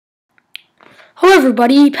Hello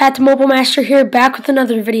everybody, Pat the Mobile Master here, back with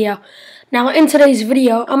another video. Now in today's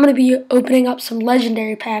video, I'm going to be opening up some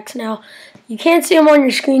legendary packs. Now, you can't see them on your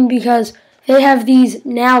screen because they have these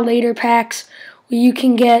now later packs where you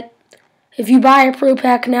can get, if you buy a pro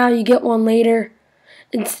pack now, you get one later.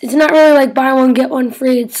 It's not really like buy one, get one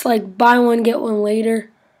free, it's like buy one, get one later.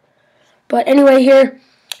 But anyway, here,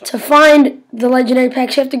 to find the legendary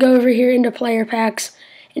packs, you have to go over here into player packs.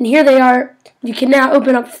 And here they are. You can now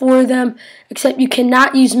open up 4 of them, except you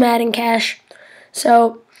cannot use Madden Cash.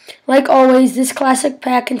 So, like always, this classic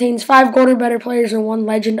pack contains 5 gold or better players and 1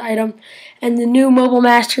 legend item. And the new mobile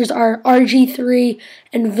masters are RG3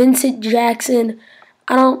 and Vincent Jackson.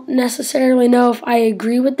 I don't necessarily know if I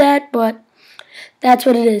agree with that, but that's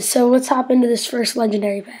what it is. So let's hop into this first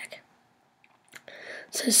legendary pack.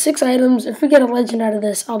 So 6 items. If we get a legend out of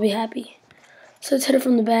this, I'll be happy. So let's hit it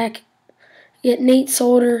from the back. Get Nate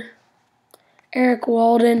Solder, Eric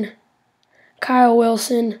Walden, Kyle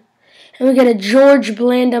Wilson, and we get a George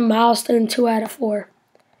Blanda milestone 2 out of 4.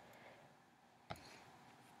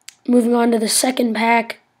 Moving on to the second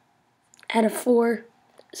pack out of 4.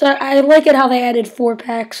 So I like it how they added 4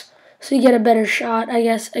 packs, so you get a better shot, I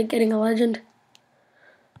guess, at getting a legend.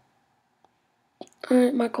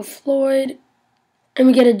 Alright, Michael Floyd, and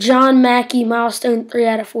we get a John Mackey milestone 3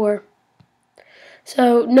 out of 4.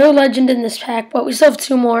 So, no legend in this pack, but we still have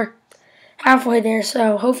 2 more halfway there,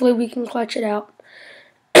 so hopefully we can clutch it out.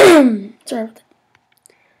 Sorry about that.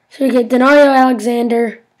 So we get Denario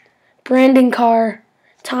Alexander, Brandon Carr,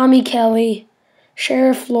 Tommy Kelly,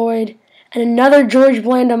 Sheriff Floyd, and another George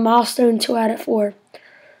Blanda milestone 2 out of 4.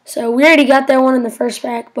 So we already got that one in the first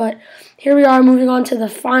pack, but here we are moving on to the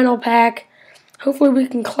final pack. Hopefully we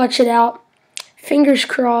can clutch it out. Fingers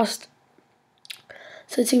crossed.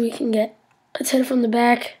 So let's see what we can get. Let's hit it from the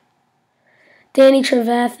back. Danny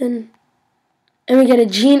Trevathan. And we get a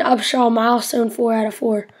Gene Upshaw milestone 4 out of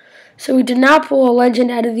 4. So we did not pull a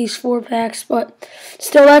legend out of these 4 packs, but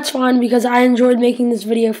still that's fine because I enjoyed making this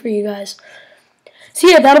video for you guys. So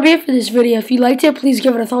yeah, that'll be it for this video. If you liked it, please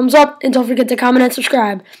give it a thumbs up and don't forget to comment and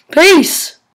subscribe. Peace!